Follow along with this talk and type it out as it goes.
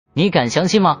你敢相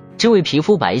信吗？这位皮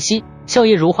肤白皙、笑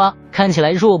靥如花、看起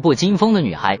来弱不禁风的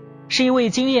女孩，是一位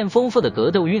经验丰富的格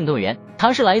斗运动员。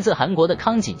她是来自韩国的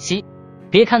康锦熙。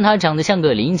别看她长得像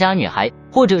个邻家女孩，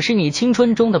或者是你青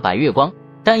春中的白月光，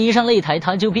但一上擂台，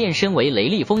她就变身为雷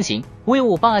厉风行、威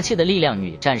武霸气的力量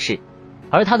女战士。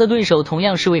而她的对手同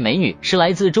样是位美女，是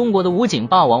来自中国的武警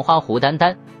霸王花胡丹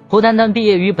丹。胡丹丹毕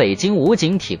业于北京武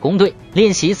警体工队，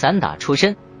练习散打出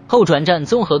身，后转战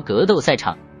综合格斗赛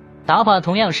场，打法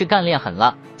同样是干练狠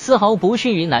辣，丝毫不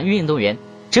逊于男运动员。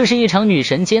这是一场女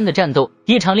神间的战斗，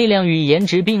一场力量与颜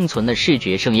值并存的视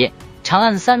觉盛宴。长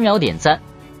按3秒点赞，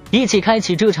一起开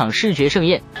启这场视觉盛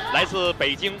宴。来自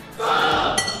北京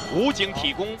武警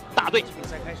体工大队。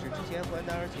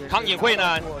康锦惠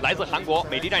呢，来自韩国，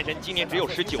美丽战神，今年只有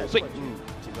19岁。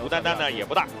胡丹丹呢也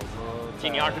不大，今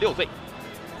年26岁。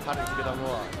他这个级别当中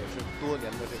啊，也是多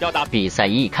年的要打。比赛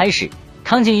一开始，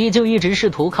康锦怡就一直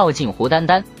试图靠近胡丹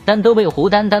丹，但都被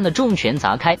胡丹丹的重拳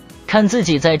砸开。看自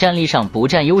己在战力上不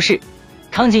占优势，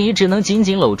康锦怡只能紧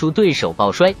紧搂住对手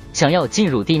抱摔，想要进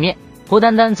入地面。胡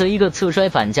丹丹则一个侧摔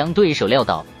反将对手撂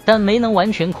倒，但没能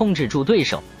完全控制住对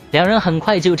手，两人很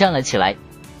快就站了起来。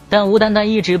但胡丹丹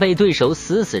一直被对手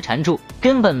死死缠住，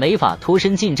根本没法脱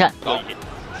身近战。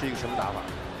是一个什么打法？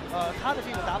他的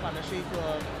这个打法呢是一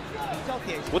个比较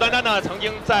典型。胡丹丹呢曾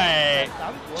经在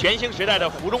全兴时代的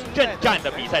芙蓉镇战的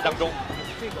比赛当中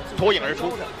脱颖而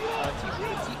出。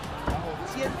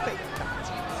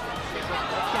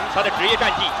他的职业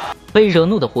战绩。被惹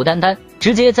怒的胡丹丹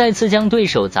直接再次将对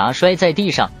手砸摔在地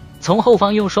上，从后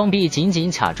方用双臂紧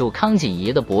紧卡住康锦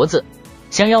怡的脖子，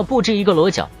想要布置一个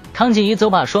裸脚。康锦怡则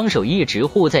把双手一直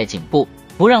护在颈部，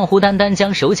不让胡丹丹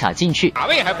将手卡进去。打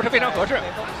位还不是非常合适，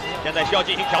现在需要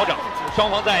进行调整，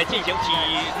双方在进行体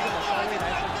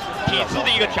姿的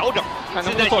一个调整。看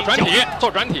能不能做转体，做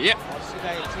转体。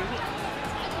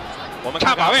我们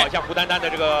看把位，好像胡丹丹的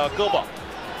这个胳膊。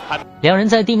两人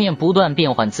在地面不断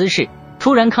变换姿势，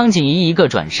突然康锦怡一个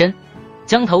转身，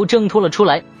将头挣脱了出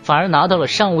来，反而拿到了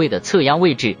上位的侧压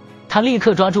位置。他立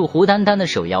刻抓住胡丹丹的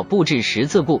手要布置十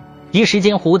字固，一时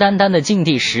间胡丹丹的境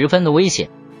地十分的危险。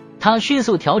他迅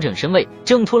速调整身位，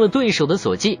挣脱了对手的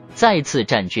锁技，再次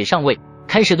占据上位，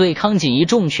开始对康锦怡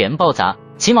重拳暴砸，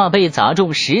起码被砸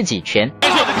中10几拳。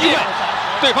连续的机会，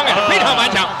对方也是非常顽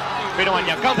强。非常顽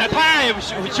强，刚才太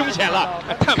凶险了，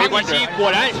太没关系。果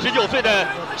然19岁的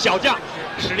小将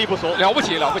实力不俗，了不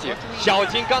起了不起。小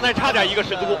金刚才差点一个十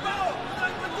字固。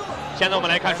现在我们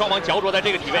来看双方焦灼在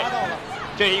这个体位，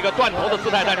这是一个断头的姿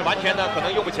态，但是完全呢可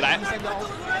能用不起来。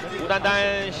胡丹丹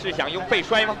是想用背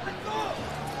摔吗？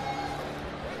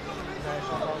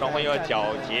双方又要绞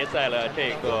结在了这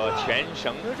个全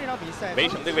绳围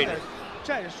绳的位置。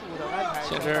战术的安排，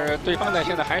其实对方呢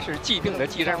现在还是既定的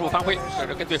技战术发挥，就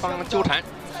是跟对方纠缠，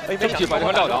争取把对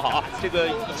方撂倒。好，这个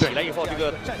一起来以后，这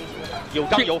个有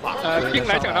章有法。兵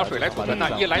来将挡，水来土屯呐，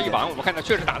一来一往，我们看到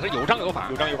确实打的有章有法，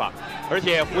有章有法。而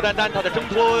且胡丹丹他的挣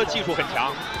脱技术很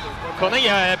强，可能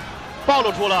也暴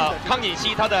露出了康锦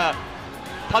熙他的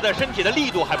身体的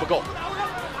力度还不够。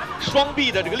双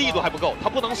臂的这个力度还不够，他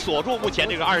不能锁住目前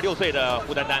这个26岁的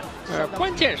胡丹丹。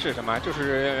关键是什么？就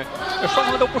是双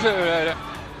方都不是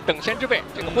等闲之辈。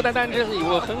这个胡丹丹这是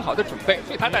有很好的准备，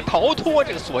所以他在逃脱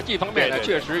这个锁技方面呢，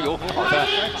确实有很好的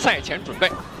赛前准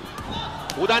备。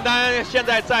胡丹丹现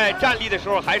在在站立的时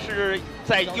候，还是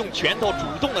在用拳头主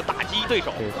动的打击对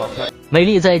手。美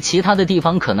丽在其他的地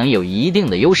方可能有一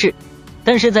定的优势，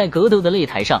但是在格斗的擂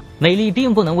台上，美丽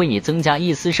并不能为你增加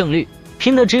一丝胜率。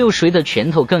拼的只有谁的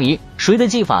拳头更硬，谁的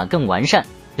技法更完善。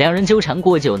两人纠缠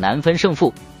过久，难分胜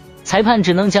负，裁判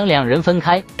只能将两人分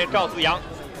开。赵子阳，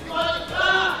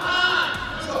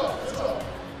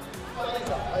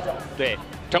对，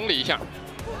整理一下。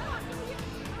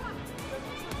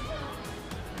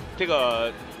这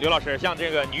个刘老师，像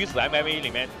这个女子 MMA 里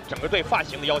面，整个对发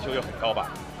型的要求也很高吧？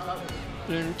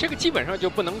这个基本上就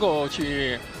不能够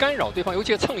去干扰对方，尤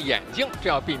其是蹭眼睛，这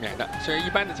要避免的。所以一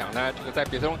般的讲呢，这个在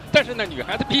比赛中，但是呢，女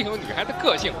孩子毕竟有女孩子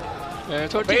个性，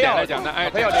从这点来讲呢，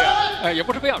非要这样，也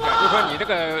不是非要这样，就是说你这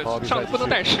个上不能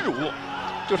带饰物，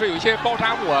就是有些包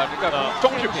扎物啊，这个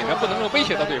装饰品呢，不能够威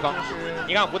胁到对方。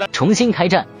你看胡丹重新开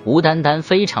战，胡丹丹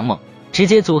非常猛，直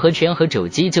接组合拳和肘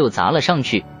击就砸了上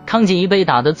去，康锦怡被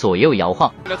打得左右摇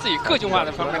晃。那自己个性化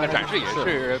的方面的展示也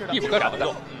是必不可少的。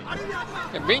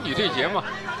美女对决嘛，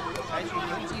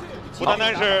胡丹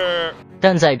丹是，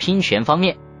但在拼拳方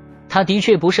面，他的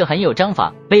确不是很有章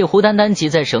法，被胡丹丹挤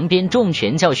在绳边重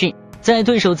拳教训。在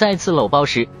对手再次搂抱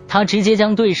时，他直接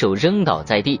将对手扔倒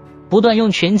在地，不断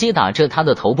用拳击打着他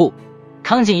的头部。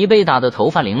康锦怡被打得头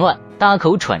发凌乱，大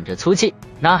口喘着粗气，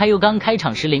哪还有刚开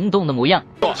场时灵动的模样？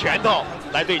用拳头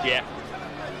来对决，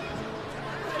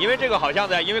因为这个好像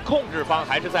因为控制方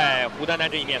还是在胡丹丹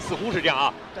这一面，似乎是这样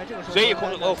啊。所以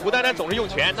胡丹丹总是用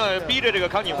拳，那逼着这个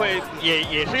康锦惠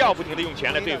也是要不停的用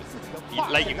拳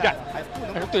来迎战。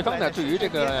但是对方呢，对于这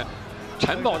个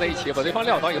缠抱在一起，把对方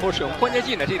撂倒以后使用关节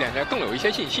技呢，这点呢更有一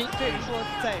些信心。这是说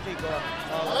在这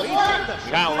个围攻的，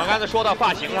你看我们刚才说到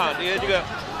发型上，这个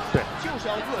对，就是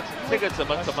要遏制。这个怎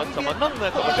么弄呢？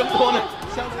怎么挣脱呢？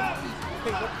相当于可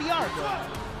以说第二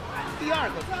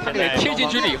个，他这个贴进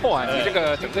去了以后啊，你这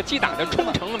个整个击打的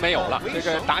冲程没有了，这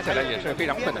个打起来也是非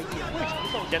常困难。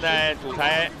现在主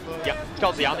裁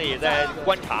赵子阳呢也在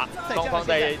观察双方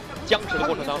在僵持的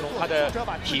过程当中，他的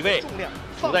体位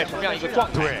处在什么样一个状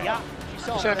态。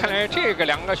现在看来，这个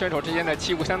两个选手之间的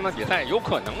旗鼓相当比赛，有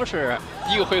可能是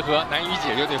一个回合难以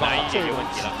解决对方，难以解决问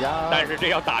题了。但是这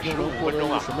要打15分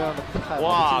钟啊！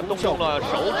哇，动了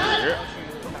手指，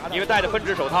因为戴着分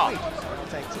指手套，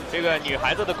这个女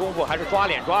孩子的功夫还是抓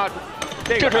脸抓，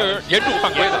这是严重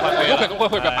犯规的，有可能会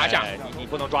被罚下。你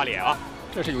不能抓脸啊，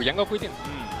这是有严格规定。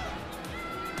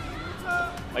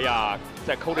哎呀，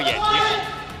在抠着眼睛。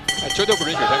绝对不允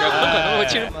许犯规，很可能会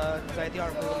侵。那么在第二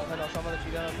回合，我们看到双方的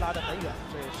距离拉得很远，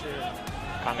这也是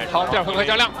看看好，第二回合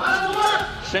较量，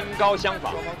身高相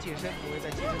仿，双方近身，因为在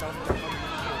近身当中，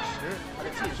有时他的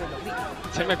近身能力。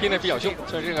前面拼得比较凶，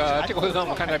所以这个回合我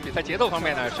们看在比赛节奏方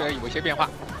面呢是有一些变化。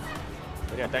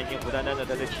有点担心胡丹丹的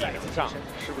他的体能上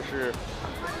是不是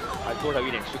还多少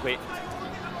有点吃亏。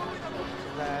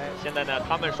现在呢，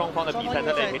他们双方的比赛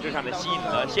在擂台之上呢，吸引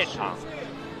了现场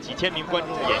几千名观众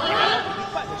的眼睛啊！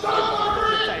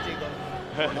在这个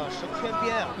绳圈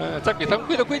边啊，在比赛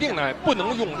规的规定呢，不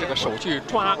能用这个手去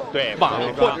抓网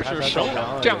或者是绳，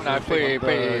这样呢会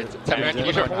被裁判员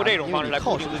提示。通过这种方式来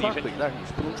固定自己身体，但是你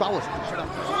是不能抓握手是的。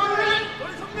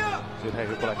所以他也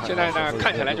是过来看。现在呢，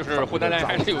看起来就是胡丹丹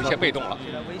还是有一些被动了。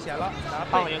危险了，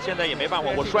胖影现在也没办法，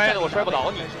我摔不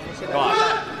倒你，是吧？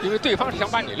因为对方是想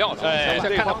把你撂倒。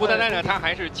看到胡丹丹呢，他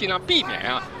还是尽量避免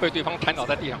被对方缠倒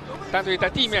在地上。但对在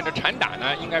地面的缠打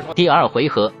呢，应该说。第二回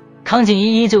合，康锦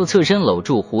衣依旧侧身搂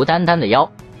住胡丹丹的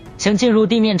腰，想进入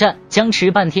地面战，僵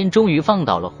持半天，终于放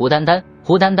倒了胡丹丹。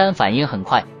胡丹丹反应很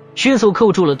快，迅速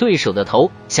扣住了对手的头，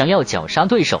想要绞杀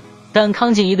对手，但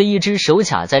康锦衣的一只手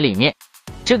卡在里面。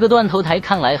这个断头台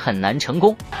看来很难成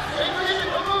功。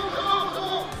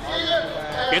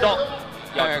别动，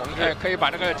可以把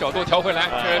这个角度调回来。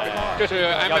这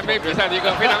是 MMA 比赛的一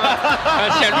个非常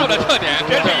显著的特点，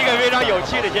这是一个非常有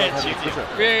趣的情景。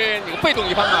因为你被动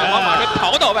一方啊，往往是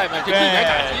逃到外面去避免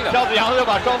打击的。赵子阳就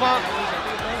把双方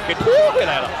给拖回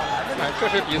来了。这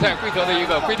是比赛规则的一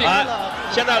个规定。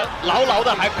现在牢牢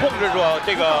的还控制住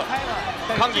这个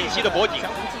康锦熙的脖颈。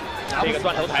这个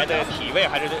断头台的体位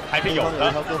还是有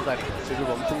的。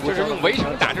这是用围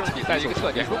城打这种比赛的一个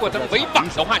特点。如果咱们围网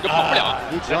的话，你就跑不了，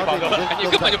你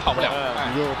根本就跑不了。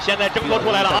现在挣脱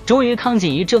出来了，终于康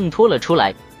锦衣挣脱了出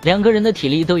来，两个人的体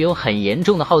力都有很严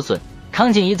重的耗损。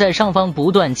康锦衣在上方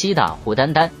不断击打胡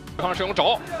丹丹，对方是用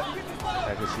肘，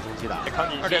还是牺牲击打，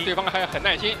而且对方还很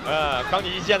耐心。康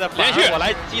锦衣现在连续我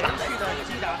来击打，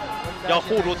要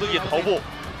护住自己的头部，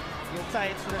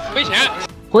危险。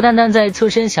胡丹丹在侧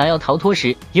身想要逃脱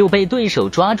时，又被对手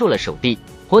抓住了手臂。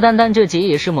胡丹丹这节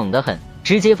也是猛得很，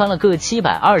直接翻了个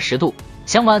720度，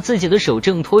想把自己的手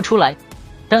挣脱出来，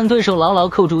但对手牢牢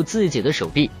扣住自己的手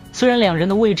臂。虽然两人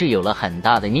的位置有了很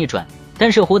大的逆转，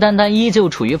但是胡丹丹依旧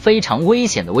处于非常危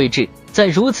险的位置。在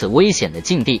如此危险的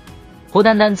境地，胡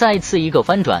丹丹再次一个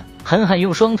翻转，狠狠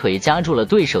用双腿夹住了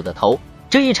对手的头。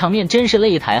这一场面真是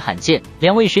擂台罕见，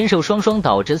两位选手双双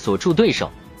倒着锁住对手，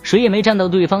谁也没占到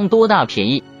对方多大便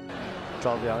宜。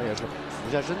赵子阳也是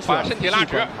俯下身去，把身体拉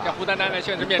直，让胡丹丹呢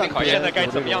现在面临考验。现在该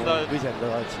怎么样的危险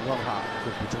的情况下会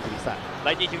不争比赛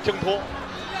来进行挣脱？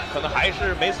可能还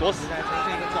是没锁死，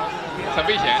很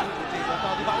危险。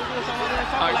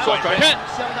做转身，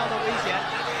相当的危险，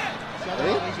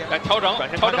来调整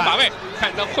把位，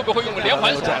看他会不会用连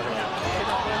环锁。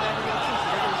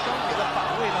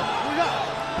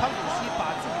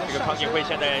这个康锦惠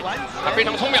现在他非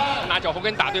常聪明，拿脚后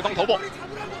跟打对方头部。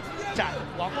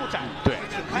往后展，对，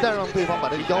一旦让对方把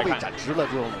这个腰背展直了，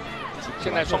就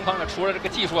现在双方呢，除了这个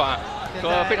技术啊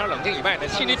和非常冷静以外呢，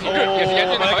心理品质也是严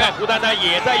峻的考验。胡丹丹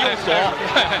也在用锁，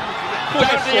互相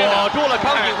锁住了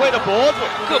康锦惠的脖子，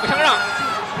各不相让。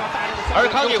而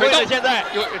康锦惠呢，现在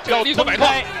要力图摆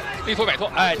脱，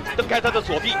蹬开他的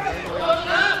左臂。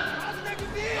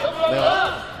没有。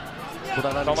胡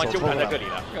丹丹双方纠缠在这里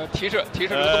了，提示这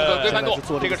个动作规范度，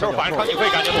这个时候反而康锦惠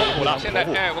感觉痛苦了。现在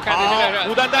我看现在是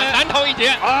胡丹丹难逃一劫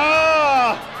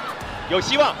啊，有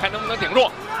希望，看能不能顶住。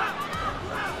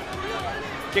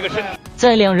这个身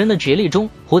在两人的角力中，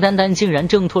胡丹丹竟然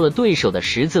挣脱了对手的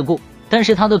十字固，但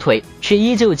是他的腿却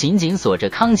依旧紧紧锁着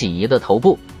康锦怡的头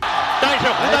部。但是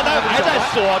胡丹丹还在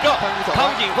锁着康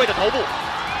锦慧的头部。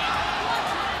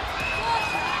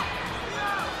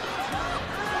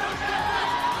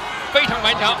非常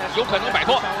顽强，有可能摆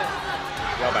脱。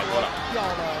不要摆脱了。掉了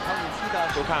康锦熙的。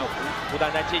就看胡丹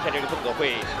丹接下来这个动作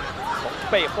会从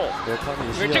背后，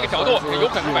因为这个角度有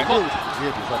可能摆脱。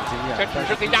这只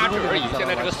是个压制而已。现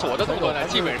在这个锁的动作呢，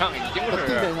基本上已经是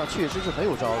地面上确实是很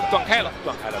有招的，断开了。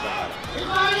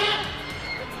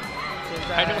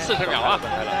还剩40秒啊！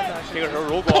这个时候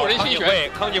如果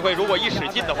康锦慧如果一使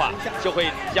劲的话，就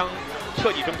会将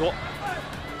彻底挣脱。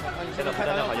现在胡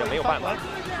丹丹好像没有办法。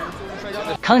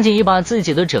康锦怡把自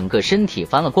己的整个身体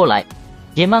翻了过来，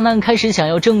也慢慢开始想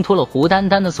要挣脱了胡丹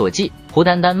丹的锁技。胡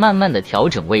丹丹慢慢的调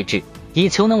整位置，以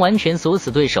求能完全锁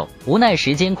死对手。无奈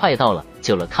时间快到了，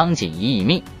救了康锦怡一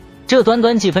命。这短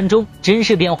短几分钟，真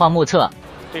是变化莫测啊！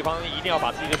对方一定要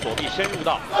把自己的左臂深入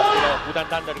到这个胡丹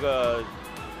丹的这个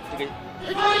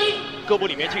胳膊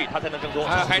里面去，他才能挣脱。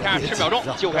还差10秒钟，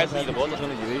救开自己的脖子。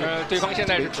对方现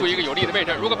在是处于一个有利的位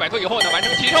置，如果摆脱以后呢，完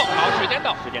成起手。好，时间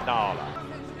到了。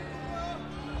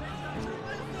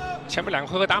前面2个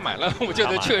回合打满了，我觉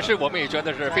得确实我们也觉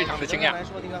得是非常的惊讶。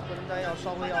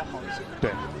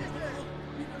对。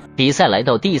比赛来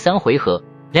到第3回合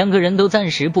，2个人都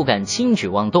暂时不敢轻举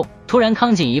妄动。突然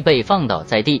康锦怡被放倒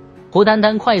在地，胡丹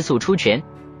丹快速出拳，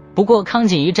不过康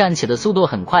锦怡站起的速度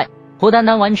很快。胡丹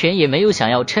丹完全也没有想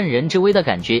要趁人之危的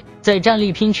感觉，在站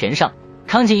立拼拳上，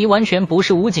康锦怡完全不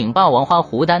是武警霸王花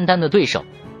胡丹丹的对手，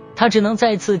他只能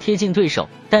再次贴近对手，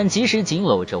但即使紧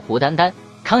搂着胡丹丹，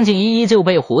康锦怡依旧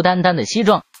被胡丹丹的膝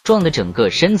撞得整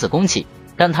个身子弓起，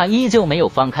但他依旧没有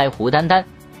放开胡丹丹。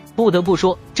不得不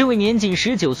说，这位年仅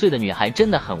19岁的女孩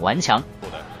真的很顽强。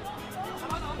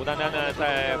胡丹丹呢，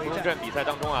在芙蓉镇比赛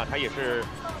当中啊，她也是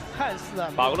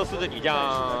把俄罗斯的女将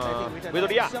维多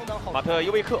利亚·马特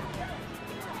尤维克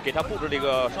给他布置了一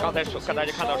个刚才大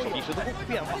家看到手臂十字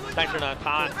步，但是呢，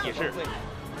他也是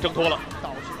挣脱了，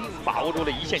把握住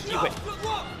了一线机会，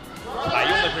采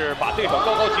用的是把对手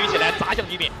高高举起来砸向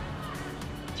地面。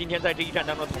今天在这一战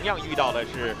当中，同样遇到的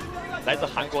是来自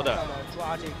韩国的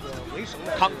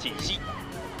康锦熙。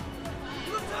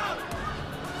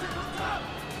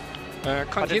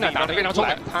康锦呢打得非常聪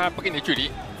明，他不给你距离。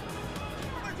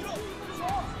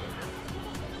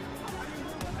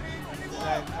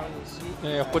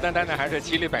胡丹丹呢还是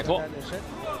极力摆脱。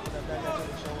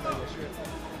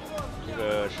这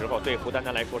个时候对胡丹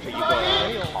丹来说是一个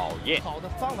考验，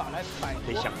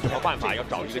得想什么办法，要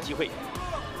找一个机会，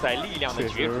在力量的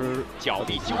角逐、脚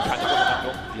力纠缠的过程当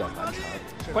中比较难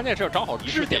缠。关键是要找好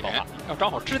支点，要找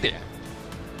好支点。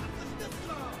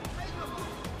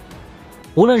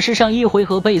无论是上1回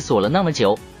合被锁了那么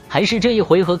久，还是这一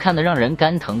回合看得让人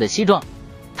肝疼的膝撞，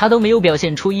他都没有表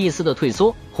现出一丝的退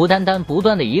缩。胡丹丹不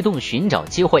断的移动寻找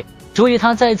机会，终于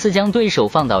他再次将对手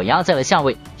放倒，压在了下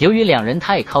位。由于2人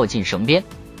太靠近绳边，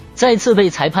再次被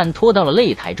裁判拖到了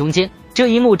擂台中间，这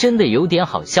一幕真的有点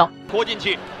好笑。拖进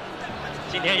去，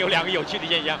今天有2个有趣的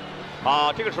现象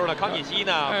啊！这个时候呢，康锦熙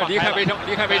呢离开围城，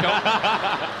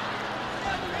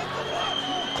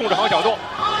控制好角度。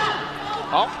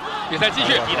好，比赛继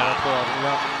续。击打，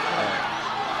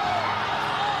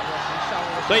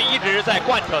所以一直在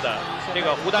贯彻的这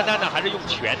个胡丹丹呢，还是用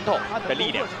拳头的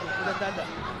力量，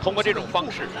通过这种方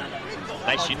式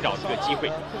来寻找这个机会，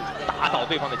打倒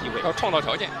对方的机会，要创造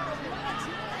条件。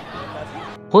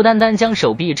胡丹丹将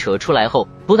手臂扯出来后，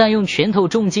不但用拳头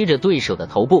重击着对手的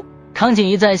头部，康锦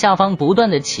怡在下方不断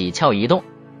的起翘移动。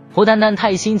胡丹丹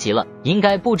太心急了，应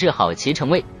该布置好骑乘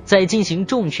位，再进行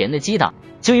重拳的击打。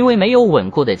就因为没有稳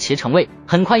固的骑乘位，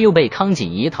很快又被康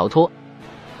锦怡逃脱。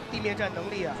地面战能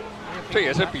力啊，这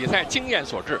也是比赛经验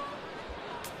所致。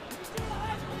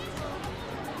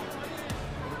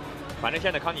反正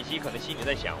现在康锦熙可能心里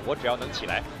在想，我只要能起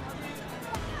来，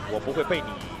我不会被你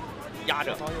压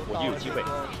着，我就有机会。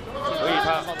所以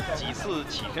他几次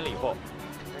起身了以后，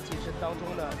在近身当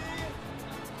中呢，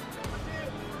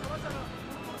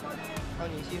康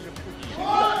锦熙是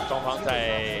双方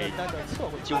在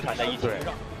纠缠在一起。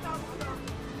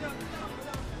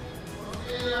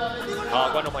好，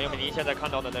观众朋友们，您现在看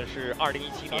到的呢是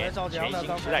2017年全新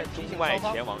时代中外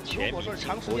拳王全民级国际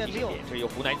盛典，这由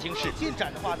湖南经视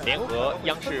联合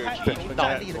央视体育频道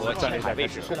和青海卫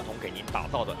视共同给您打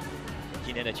造的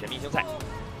今天的全明星赛。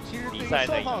比赛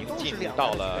呢已经进入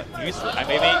到了女子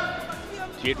MMA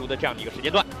角逐的这样的一个时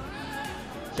间段。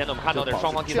现在我们看到的是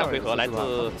双方第3回合，来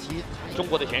自中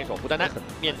国的选手胡丹丹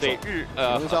面对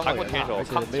韩国的选手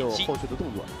康锦熙。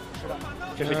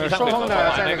这是第3回合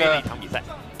在那个一场比赛，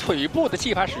腿部的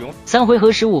技法使用。3回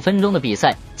合15分钟的比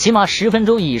赛，起码10分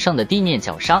钟以上的地面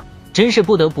绞杀，真是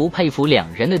不得不佩服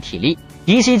两人的体力。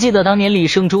依稀记得当年李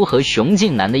胜洙和熊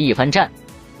静南的一番战，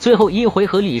最后一回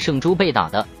合李胜洙被打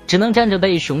的只能站着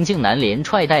被熊静南连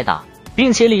踹带打，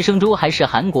并且李胜洙还是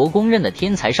韩国公认的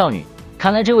天才少女。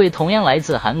看来这位同样来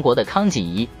自韩国的康锦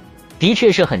怡的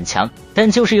确是很强，但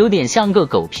就是有点像个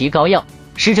狗皮膏药，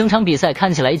使整场比赛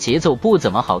看起来节奏不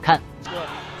怎么好看。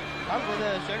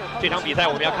这场比赛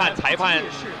我们要看裁判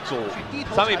组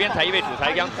3位边裁1位主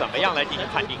裁将怎么样来进行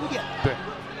判定。对，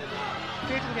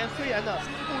这之前虽然呢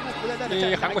因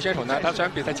为韩国选手呢，他虽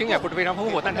然比赛经验不是非常丰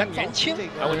富，但他年轻，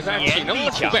我觉得体能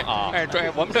储备啊，哎，对，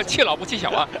我们这气老不气小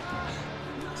啊。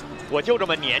我就这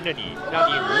么黏着你，让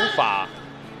你无法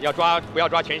不要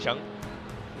抓全绳。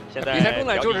现在比赛中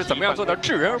呢，就是怎么样做到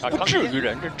治人而不治于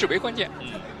人，这至为关键。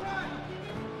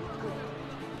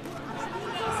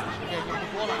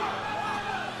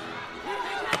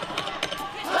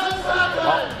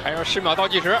好，还有10秒倒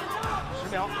计时。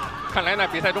10秒。看来呢，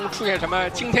比赛中出现什么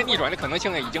惊天逆转的可能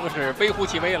性已经是微乎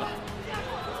其微了。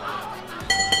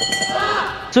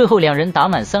最后两人打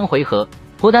满3回合，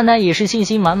胡丹丹也是信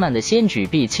心满满的先举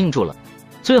臂庆祝了。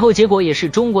最后结果也是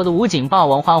中国的武警霸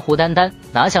王花胡丹丹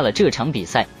拿下了这场比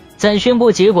赛。在宣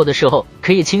布结果的时候，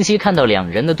可以清晰看到两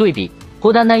人的对比，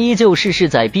胡丹丹依旧是势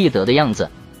在必得的样子。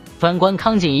反观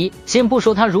康锦怡，先不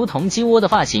说她如同鸡窝的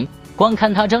发型，光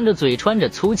看她张着嘴穿着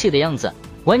粗气的样子，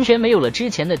完全没有了之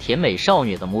前的甜美少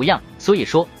女的模样。所以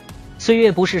说，岁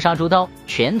月不是杀猪刀，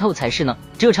拳头才是呢。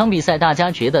这场比赛大家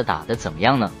觉得打得怎么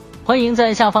样呢？欢迎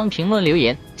在下方评论留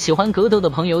言，喜欢格斗的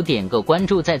朋友点个关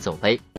注再走呗。